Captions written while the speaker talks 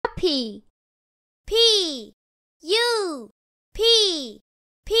puppy. P-U-P-P-Y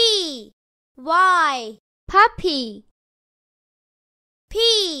Puppy.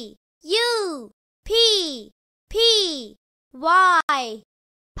 P-U-P-P-Y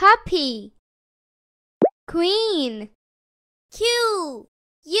Puppy. Queen. Q-U-E-E-N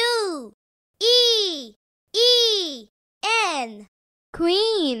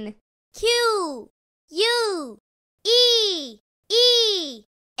Queen. Q-U-E-E-N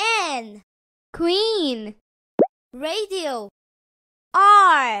Queen. Radio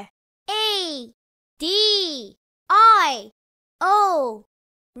R-A-D-I-O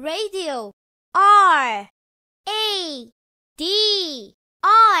Radio R-A-D-I-O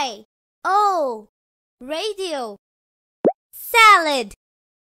Radio Salad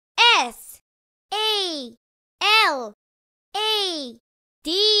S-A-L-A-D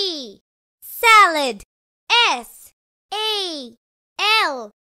Salad S-A-L-A-D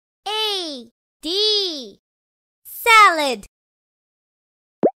Salad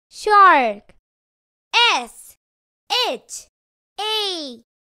Shark. S-H-A-R-K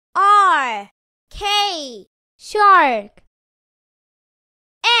Shark.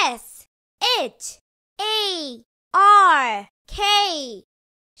 S-H-A-R-K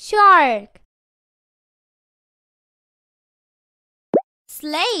Shark.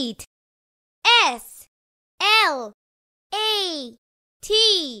 Slate S-L-A-T-E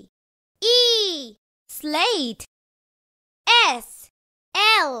Slate S-L-A-T-E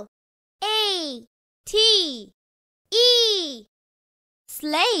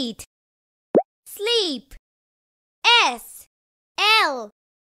Slate Sleep S-L-E-E-P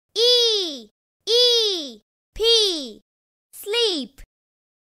Sleep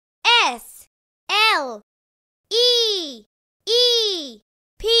S-L-E-E-P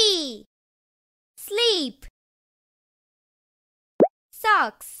Sleep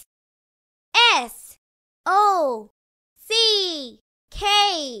Socks S-O-C-K-S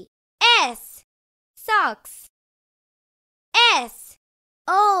Socks S-O-C-K-S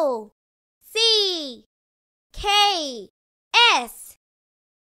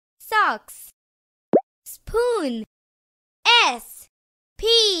Socks Spoon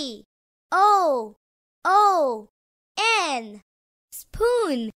S-P-O-O-N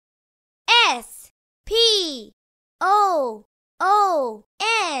Spoon S-P-O-O-N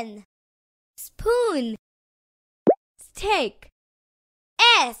Spoon Stick.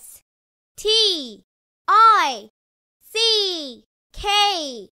 S-T-I-C-K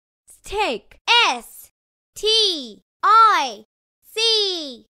Stick. S-T-I-C-K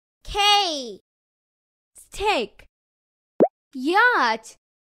Stick. Yacht.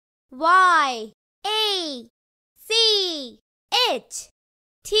 Y-A-C-H-T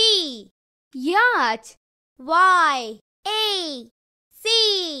Yacht.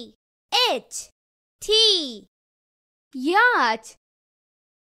 Y-A-C-H-T Yacht.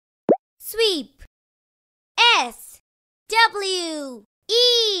 Sweep S-W-E-E-P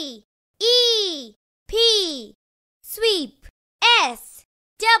Sweep S-W-E-E-P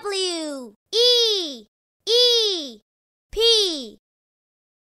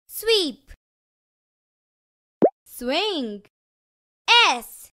Sweep Swing.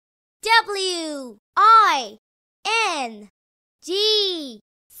 S-W-I-N-G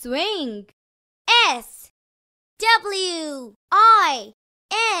Swing.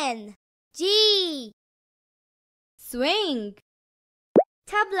 S-W-I-N-G Swing.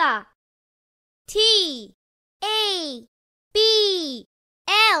 Tabla. T-A-B-L-A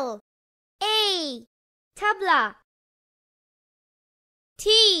Tabla.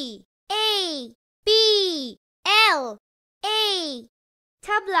 T-A-B-L-A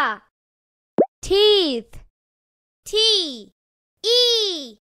Tabla. Teeth. T-E-E-T-H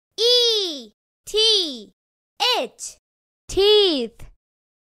Teeth.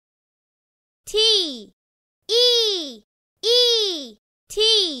 T-E-E-T-H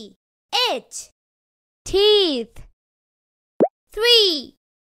Teeth. Three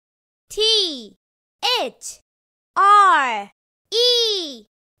T-H-R-E-E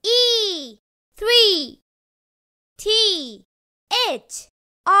Three T-H-R-E-E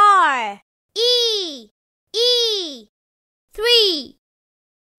Three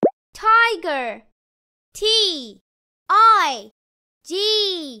Tiger. T-I-G-E-R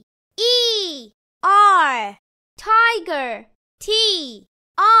Tiger. T-I-G-E-R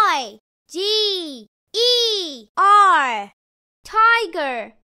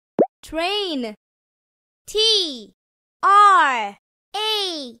Tiger. Train. T-R-A-I-N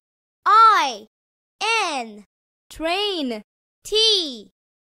Train. T-R-A-I-N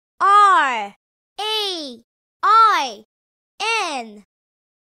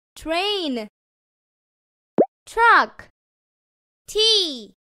train. Truck.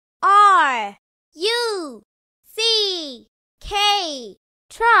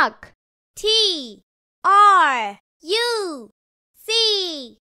 Truck. Truck.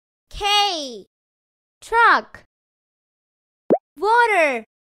 Truck. Water.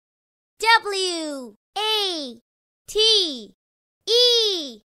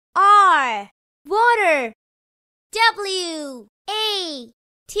 Water.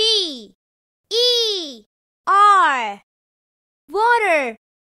 Water. Water.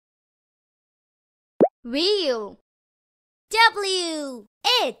 Wheel.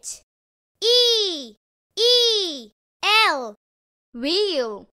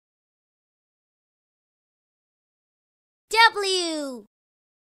 Wheel.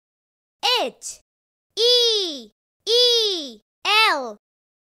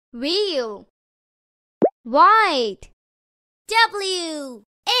 Wheel. White.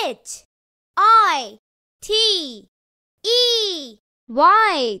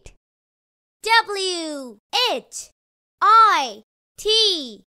 White.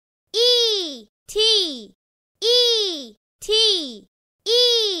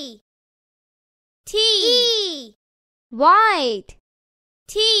 White.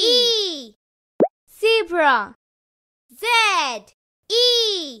 Zebra.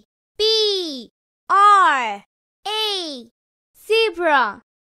 Zebra.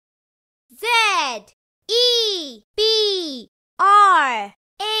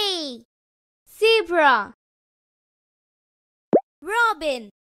 Zebra. Robin.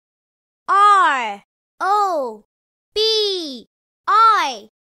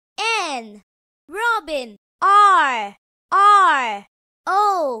 Robin.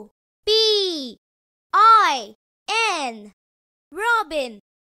 Robin.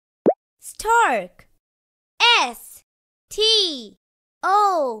 Stork.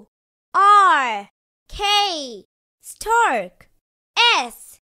 Stork.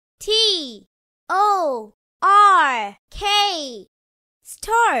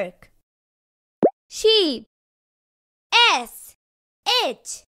 Stork. Sheep.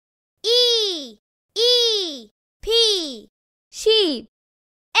 Sheep.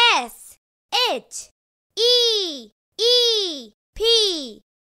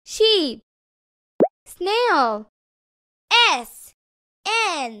 Sheep. Snail.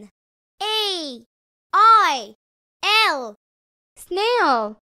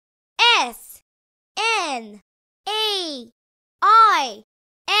 Snail.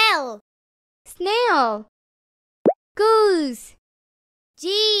 Snail. Goose.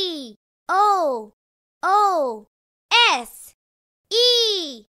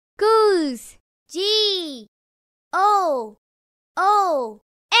 Goose.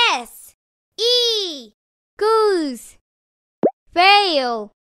 Goose.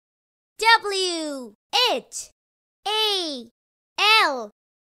 Whale.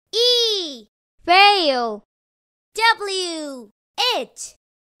 Whale.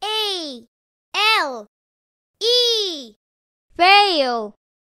 Whale.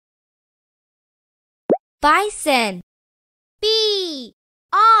 Bison.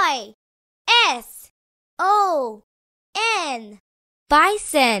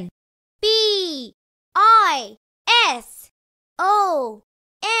 Bison.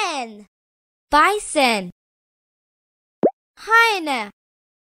 Bison. Hyena.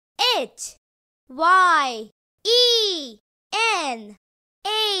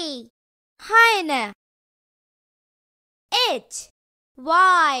 Hyena.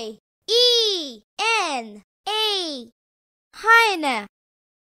 Hyena.